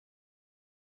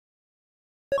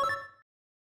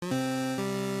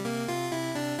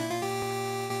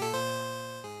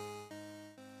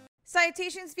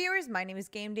Salutations viewers, my name is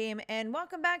GameDame and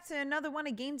welcome back to another one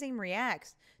of GameDame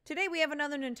Reacts. Today we have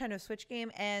another Nintendo Switch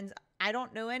game and I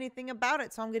don't know anything about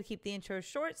it, so I'm going to keep the intro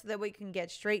short so that we can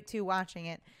get straight to watching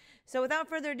it. So without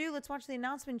further ado, let's watch the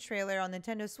announcement trailer on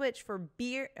Nintendo Switch for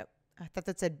I thought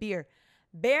that said beer.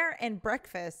 Bear and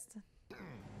Breakfast.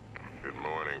 Good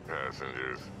morning,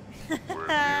 passengers. We're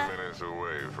a few minutes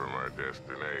away from our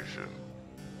destination.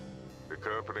 The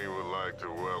company would like to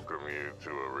welcome you to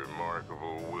a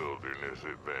remarkable wilderness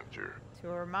adventure. To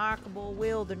a remarkable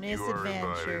wilderness adventure. You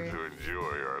are invited to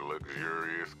enjoy our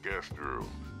luxurious guest rooms,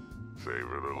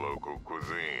 savor the local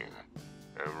cuisine,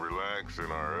 and relax in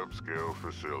our upscale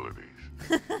facilities.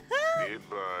 Be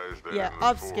advised that in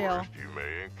the forest you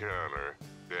may encounter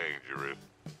dangerous,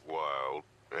 wild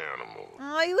animals.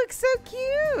 Oh, you look so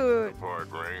cute. The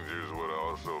park rangers would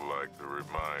also like to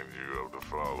remind you of the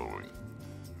following.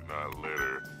 Do not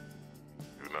litter,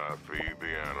 do not feed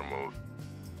the animals,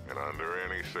 and under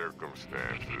any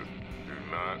circumstances, do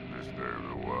not disturb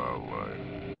the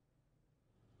wildlife.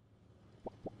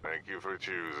 Thank you for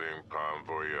choosing Bon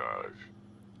Voyage.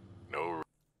 No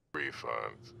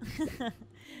refunds.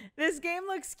 This game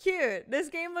looks cute. This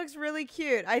game looks really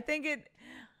cute. I think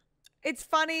it's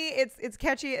funny, it's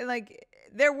catchy, and like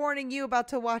they're warning you about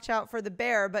to watch out for the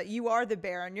bear, but you are the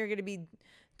bear and you're going to be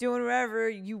doing whatever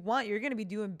you want. You're going to be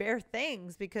doing bear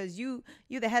things because you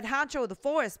the head honcho of the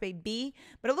forest, baby.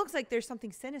 But it looks like there's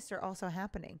something sinister also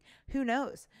happening. Who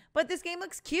knows? But this game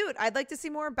looks cute. I'd like to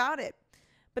see more about it.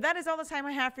 But that is all the time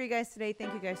I have for you guys today.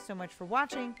 Thank you guys so much for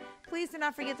watching. Please do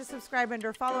not forget to subscribe and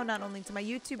or follow not only to my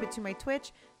YouTube but to my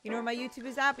Twitch. You know where my YouTube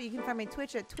is at, but you can find my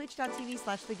Twitch at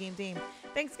twitch.tv/thegamedame.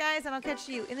 Thanks guys, and I'll catch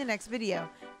you in the next video.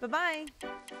 Bye-bye.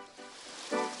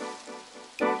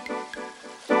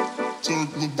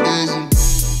 Circle of